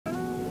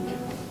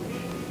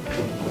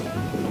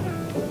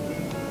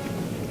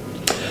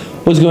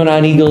What's going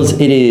on, Eagles?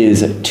 It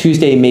is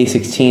Tuesday, May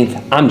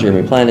 16th. I'm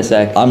Jeremy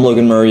Planasek. I'm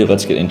Logan Murray.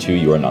 Let's get into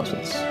your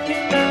announcements.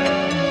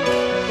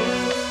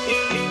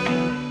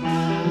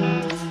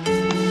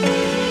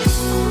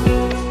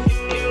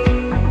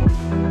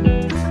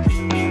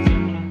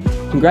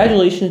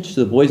 Congratulations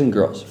to the boys and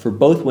girls for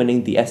both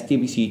winning the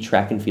SWC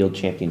Track and Field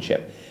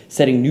Championship.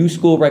 Setting new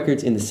school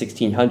records in the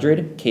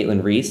 1600,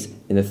 Caitlin Reese;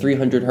 in the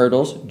 300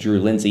 hurdles, Drew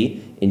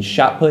Lindsay; in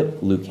shot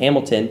put, Luke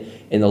Hamilton;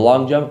 in the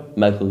long jump,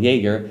 Michael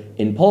Yeager;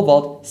 in pole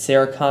vault,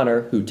 Sarah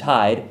Connor, who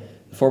tied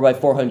the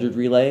 4x400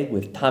 relay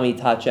with Tommy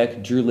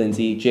Tacek, Drew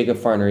Lindsay, Jacob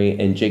Farnery,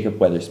 and Jacob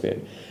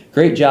Weatherspoon.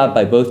 Great job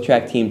by both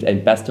track teams,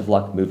 and best of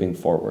luck moving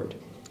forward.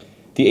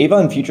 The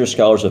Avon Future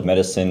Scholars of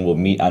Medicine will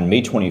meet on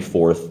May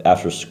 24th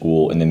after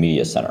school in the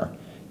Media Center.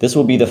 This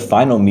will be the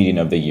final meeting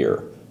of the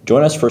year.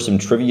 Join us for some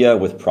trivia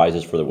with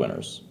prizes for the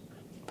winners.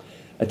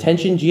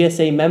 Attention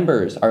GSA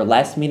members, our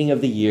last meeting of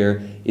the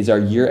year is our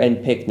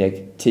year-end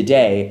picnic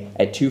today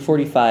at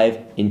 2:45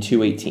 in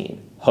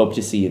 218. Hope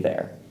to see you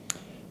there.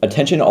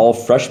 Attention all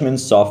freshmen,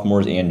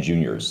 sophomores, and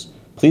juniors.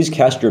 Please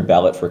cast your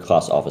ballot for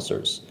class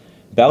officers.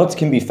 Ballots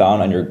can be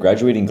found on your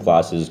graduating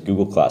class's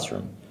Google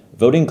Classroom.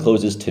 Voting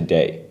closes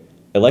today.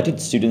 Elected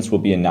students will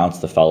be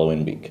announced the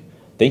following week.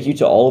 Thank you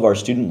to all of our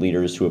student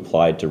leaders who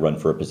applied to run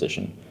for a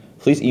position.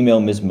 Please email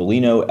Ms.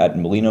 Molino at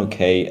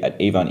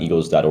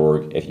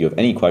molinoK@avoneagles.org if you have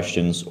any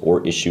questions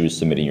or issues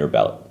submitting your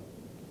ballot.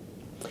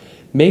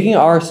 Making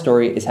Our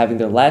Story is having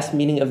their last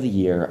meeting of the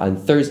year on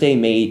Thursday,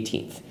 May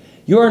 18th.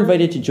 You are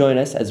invited to join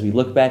us as we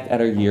look back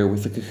at our year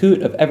with a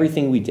Kahoot of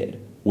everything we did.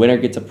 Winner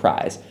gets a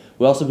prize.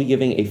 We'll also be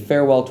giving a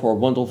farewell to our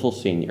wonderful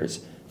seniors.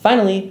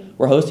 Finally,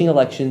 we're hosting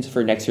elections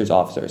for next year's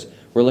officers.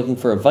 We're looking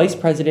for a vice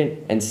president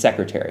and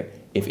secretary.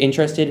 If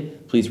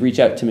interested, please reach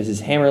out to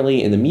Mrs.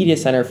 Hammerly in the Media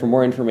Center for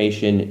more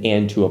information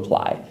and to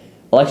apply.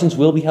 Elections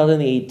will be held on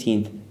the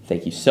 18th.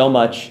 Thank you so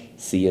much.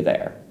 See you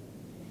there.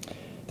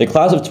 The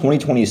class of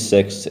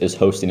 2026 is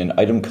hosting an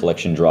item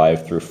collection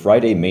drive through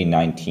Friday, May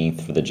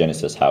 19th for the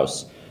Genesis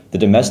House, the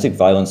Domestic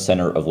Violence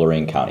Center of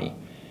Lorain County.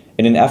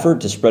 In an effort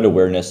to spread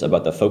awareness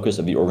about the focus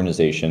of the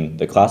organization,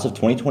 the class of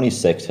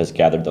 2026 has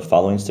gathered the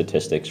following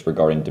statistics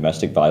regarding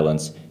domestic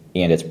violence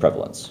and its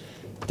prevalence.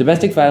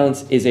 Domestic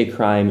violence is a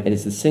crime and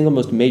is the single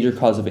most major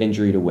cause of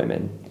injury to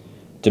women.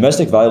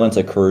 Domestic violence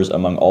occurs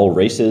among all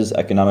races,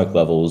 economic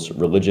levels,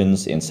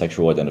 religions, and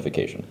sexual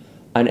identification.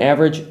 On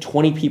average,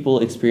 20 people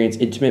experience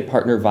intimate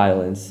partner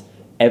violence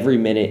every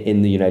minute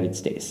in the United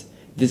States.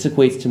 This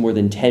equates to more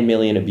than 10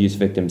 million abuse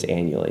victims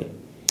annually.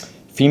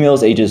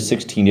 Females ages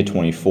 16 to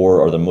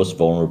 24 are the most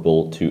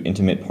vulnerable to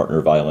intimate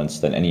partner violence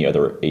than any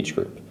other age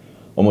group,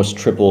 almost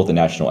triple the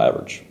national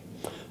average.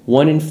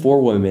 1 in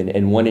 4 women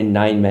and 1 in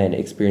 9 men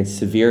experience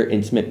severe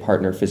intimate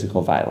partner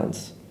physical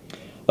violence.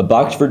 A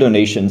box for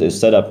donations is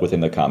set up within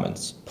the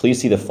Commons. Please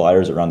see the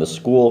flyers around the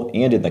school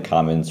and in the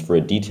Commons for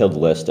a detailed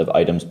list of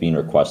items being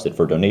requested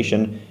for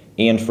donation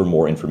and for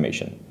more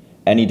information.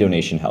 Any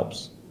donation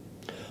helps.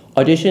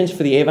 Auditions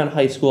for the Avon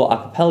High School a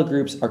cappella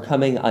groups are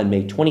coming on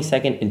May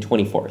 22nd and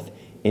 24th.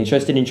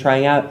 Interested in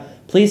trying out?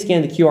 Please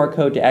scan the QR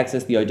code to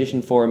access the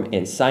audition form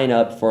and sign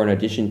up for an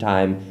audition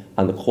time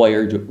on the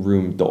choir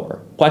room door.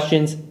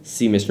 Questions?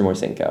 See Mr.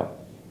 Morsenko.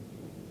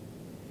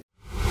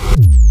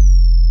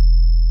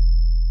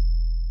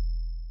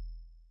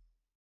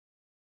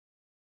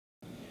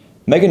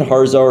 Megan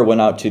Harzar went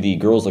out to the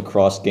girls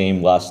lacrosse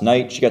game last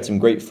night. She got some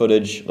great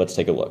footage. Let's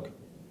take a look.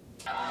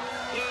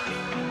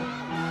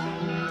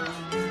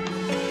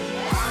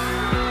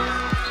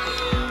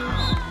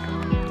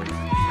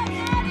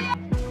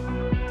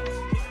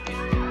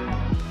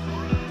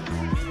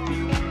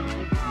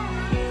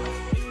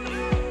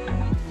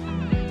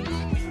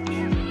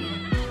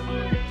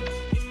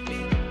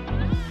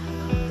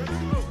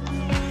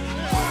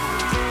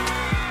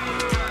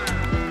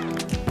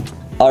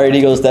 Alright,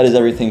 Eagles, that is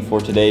everything for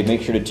today.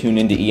 Make sure to tune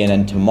in to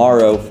ENN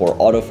tomorrow for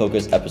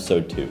Autofocus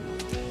Episode 2.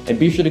 And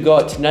be sure to go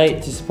out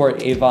tonight to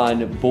support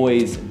Avon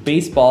boys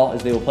baseball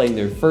as they will play in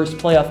their first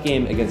playoff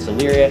game against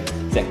Elyria.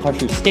 It's at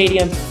Crusher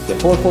Stadium. It's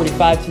at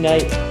 4:45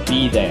 tonight.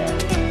 Be there.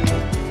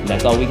 And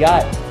that's all we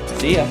got.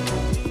 See ya.